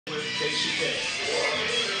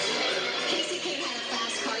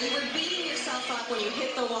when you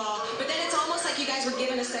hit the wall, but then it's almost like you guys were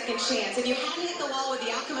given a second chance. If you hadn't hit the wall, would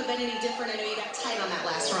the outcome have been any different? I know you got tight on that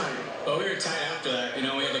last run. Well, we were tight after that. You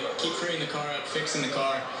know, we had to keep freeing the car up, fixing the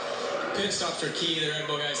car. Pit stops were key. The Red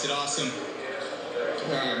Bull guys did awesome.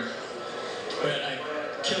 But I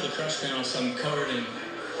killed the crush panel, so I'm covered in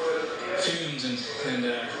fumes and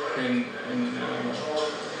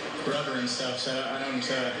rubber and stuff. So I don't.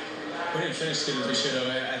 We didn't finish as good as we should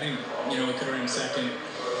have. I think, you know, we could have run second.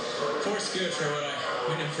 Fourth's good for what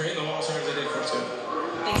we didn't hit the wall as hard as I did. Fourth's good.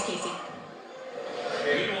 Thanks, Kasey.